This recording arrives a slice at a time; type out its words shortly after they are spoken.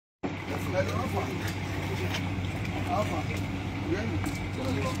Not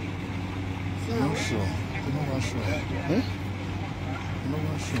sure. Not sure. Hmm?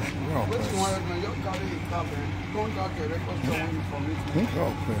 Not sure. Wow,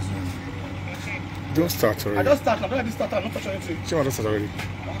 president. Don't start already. I don't start. I don't already start. I'm not touching anything. She don't start already.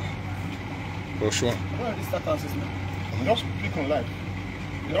 Oh, sure. I don't already start our system. Just click on live.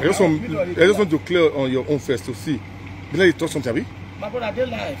 I just want to clear on your own first to see. Before you talk something, Abi? My brother, I did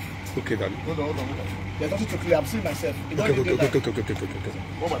live. Okay, Daddy. Hold on. There's nothing to clear. I'm seeing myself. Okay.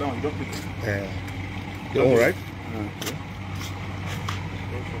 What about that one? You don't click. You're all right? Okay.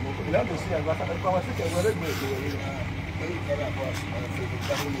 You have to see.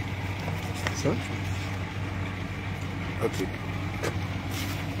 Sir? Okay.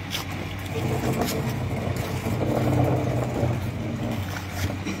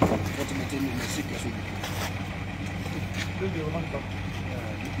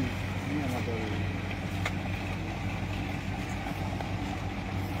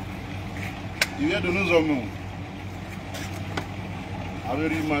 You hear the news of me? I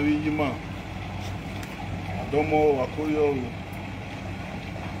already married you, man. Adomo, Wakoyo,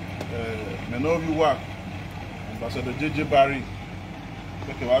 Menovi Wak, Ambassador JJ Barry.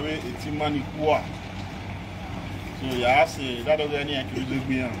 Okay, I have 18 man equal. So, yeah, I say that doesn't any accusation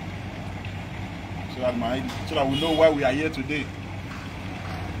be on. So that we know why we are here today.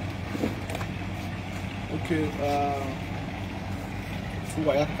 Okay,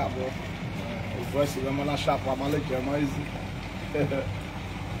 voice of Ramana Sharp,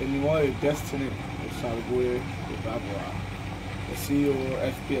 People Destiny Ebagua, the CEO of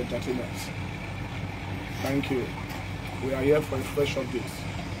FP Entertainment. Thank you. We are here for a fresh update.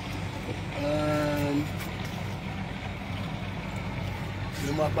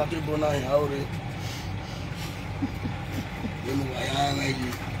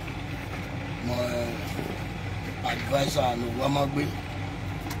 My advisor Nowamagbe,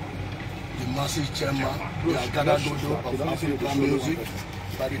 the massive chairman, the Agadagodo of African music,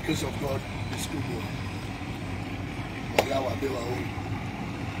 by the grace of God, the school board.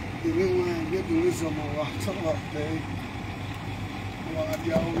 Even when I get the wisdom of what talk about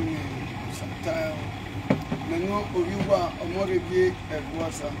sometimes, Omoregie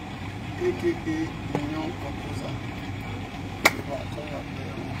Eguasa, aka Young Composer.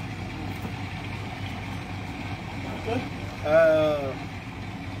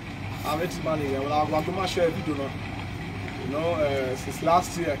 I'm making money. Well, I'm going to share a video now. You know, since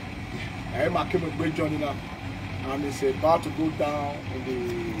last year, I came a great journey now, and it's about to go down in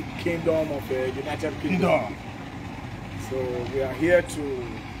the kingdom of the United Kingdom. So we are here to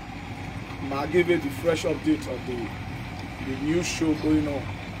give you the fresh update of the new show going on.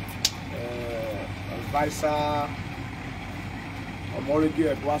 Advisor,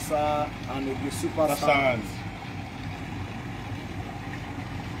 Omoregie Eguasa, and Ogie Super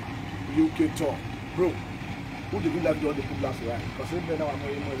UK tour. Bro, who did you like the other people last right? Because if they know I'm not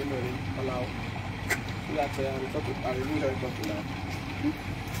allow. So that's I really have to talk to that.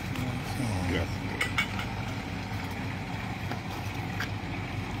 Yes.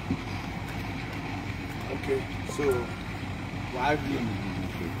 Okay, so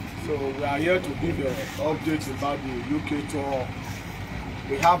we are here to give you updates about the UK tour.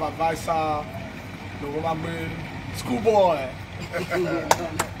 We have advisor, Nowamagbe, schoolboy. And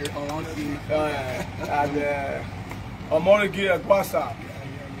Omoregie Eguasa,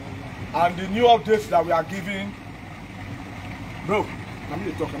 and the new updates that we are giving, bro. I'm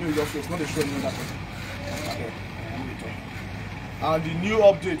going to talk. I'm going to just face, not the show. Okay. And the new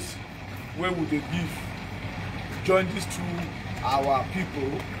updates where would they give? Join these two our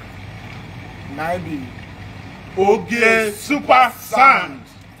people. Naibi Ogie Super sound.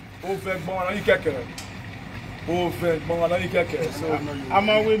 So I'm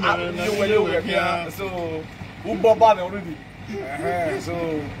a winner. So who bought already?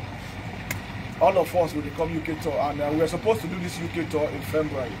 So all of us will become UK tour, and we were supposed to do this UK tour in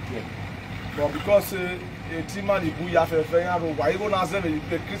February. Yeah. But because a team man is why even as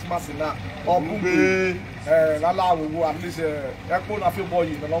the Christmas in that or at least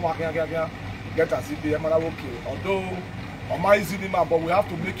get us in the okay. Although but we have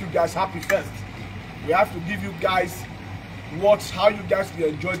to make you guys happy first. We have to give you guys how you guys will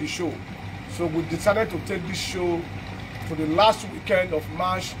enjoy the show. So we decided to take this show to the last weekend of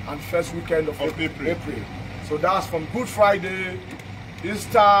March and first weekend of April. So that's from Good Friday,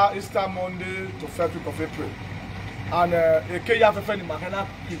 Easter Monday to first week of April. And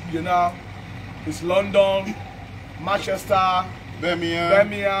it's London, Manchester,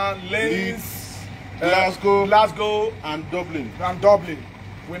 Birmingham, Leeds, Glasgow, Glasgow and Dublin. And Dublin.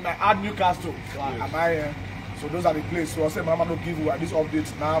 we might add Newcastle. So am I here? So those are the places. So I said, Mama, don't give you this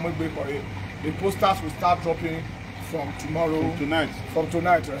update now. I'm going for it. The posters will start dropping from tomorrow. From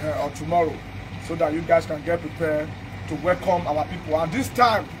tonight or tomorrow, so that you guys can get prepared to welcome our people. And this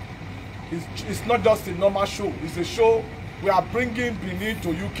time, it's not just a normal show. It's a show we are bringing Benin to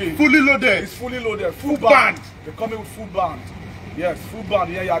UK. Fully loaded. It's fully loaded. Full band. They're coming with full band. Yes, full band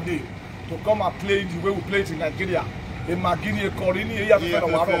here today to come and play the way we play it in Nigeria. In Magini, Corini, here you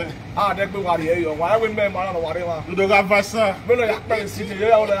ah, they go worry here. Why we men man on worry man? You don't have vasa. We no yak pen city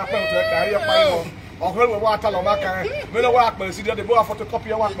here. We no yak pen to carry your file. Or we want to lo makan. We no yak pen city. They go photocopy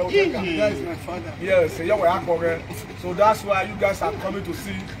your work. That is my father. Yes, you we yak. So that's why you guys are coming to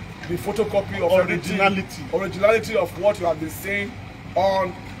see the photocopy of originality of what you have been saying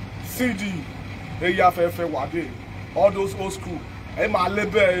on CD. All those old school. The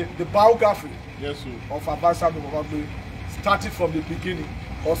biography of Abasa Nowamagbe started from the beginning.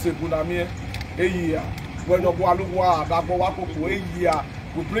 We're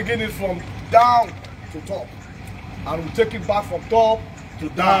bringing it from down to top, and we take it back from top to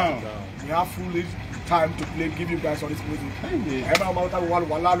down. We have full time to play, give you guys all this music. I'm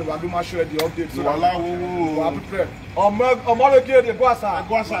share the updates. So we are prepared. Omoregie Eguasa.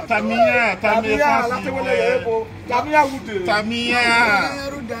 Tamia.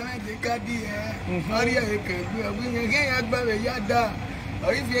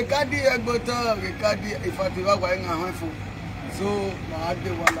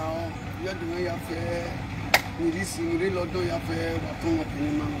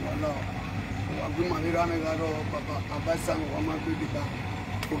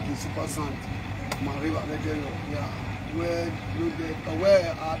 Ogie Super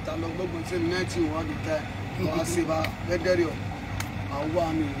where at a long look until 19 all the time.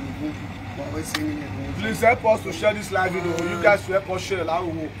 Please help us to share this live video. You guys help us share.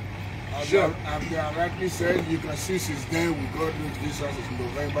 Sure. As I rightly said, you can see since then we got those visas in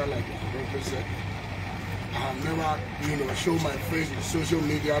November, like I rightly said. I have never, show my face in social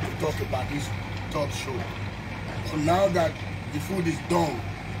media to talk about this talk show. So now that the food is done,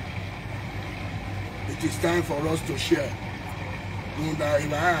 it is time for us to share.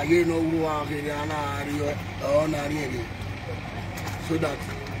 So that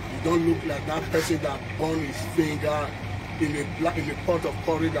you don't look like that person that burned his finger in a pot of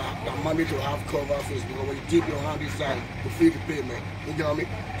curry that managed to have cover face, because when you dip your hand inside to feel the payment, you know what I mean?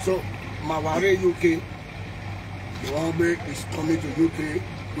 So Maware UK, Nowamagbe is coming to UK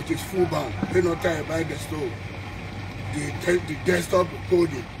with his full band. They not time by the stove, the desktop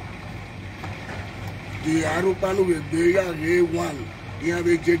recording, the Arupanu with A1,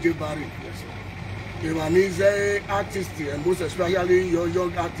 the JJ Barry. The Vanese artists, and most especially your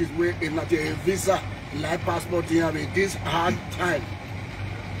young artists, where in a visa, life passport, you have this hard time.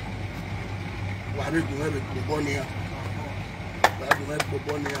 Why do you have a Bobonia?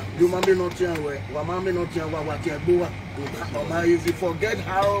 You might be not here where, Wamami not here, what you do, if you forget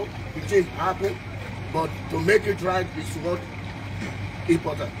how the thing happened, but to make it right is what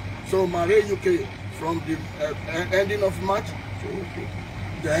important. So, Mare UK from the ending of March,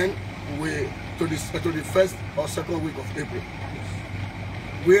 then we to the first or second week of April.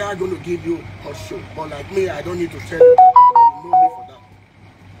 We are going to give you a show. But like me, I don't need to tell you that. You know me for that.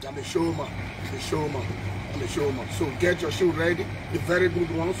 I'm a showman. I'm a showman. So get your show ready, a very good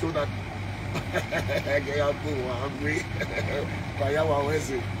one, so that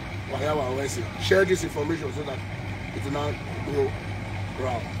share this information so that it will not go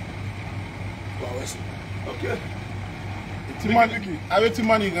wrong. Okay. Avec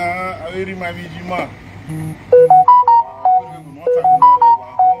Timani, avec Rimami Jima.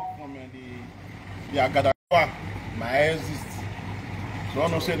 My exist. So I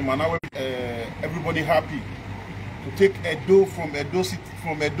don't say the man, everybody happy to take Edo from Edo City,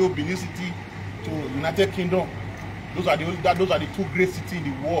 from Edo Benin City to United Kingdom. Those are the two great cities in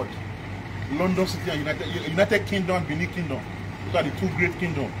the world. London City and United Kingdom and Benin Kingdom. Those are the two great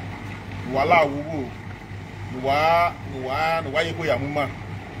kingdoms. Voila, wubu. So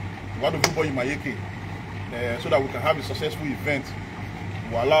that we can have a successful event.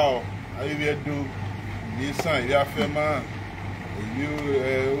 Voila, do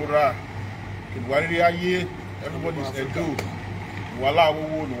everybody is Edo. Voila,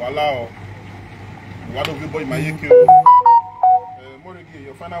 Omoregie,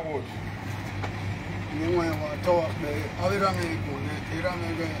 your final word.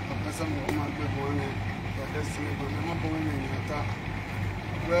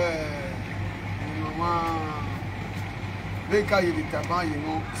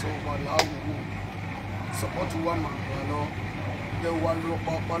 de walo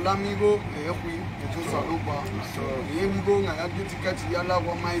papa amigo equi to saloba yembo nga ticket yala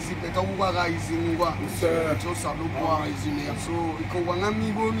wa maizi beta wa ga izingwa to saloba izini so iko wa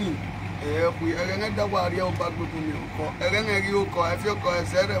amigo ni equi erena da wa ria o bagbe mi ko erena ri o ko afio ko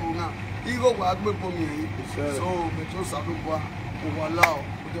esere bunga igo wa gbe mi so beto saloba o wala o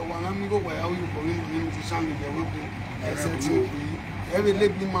de wa amigo wa ya yu ko ni ti sami de wo ese ti every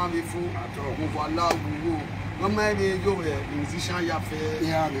lebi ma be fu o wala wo Mama be yo musician ya fe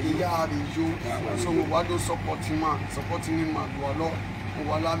ya be yo so we want to support him walo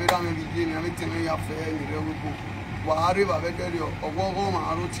wala be ran bi je ni ame tene ya fe ni re wo wa are ba be de ogo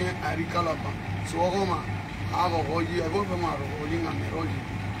ma aro tin ari kalaba so ogo ma ago hoji ego be ma ro hoji na meroji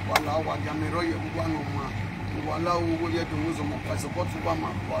wala wa ja meroji wa no ma wala wo ye do muzo mo pa support ba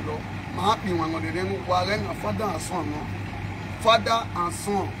ma walo ma happy wan ngode de mu wa re na father and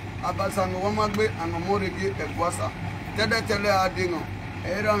son Abasa Nowamagbe and Omoregie Eguasa. Tele adingo.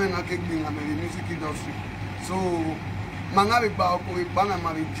 Era me na kegbi na me music industry. So mangabe ba ko bana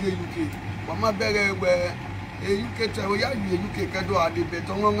ma be UK. Mama bere we UK te o ya UK kedo ade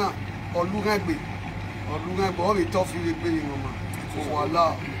beto nga Olugagbe. O be tough ile gbe ni mama. So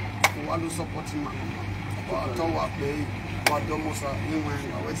wala lo support ma. Wa ton wa pe wa domosa ni wan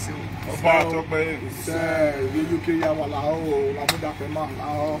wa se o. Oba to pe UK ya wala o la muda pe ma la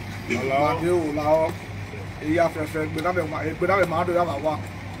o la o iya fefe gbe na be ma do ya wa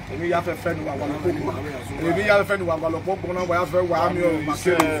emi ya fefe ni wa lo ko emi ya fefe ni wa lo ko na wa ya fe wa mi o ma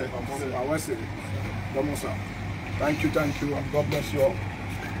se wa se domosa. Thank you and God bless you all.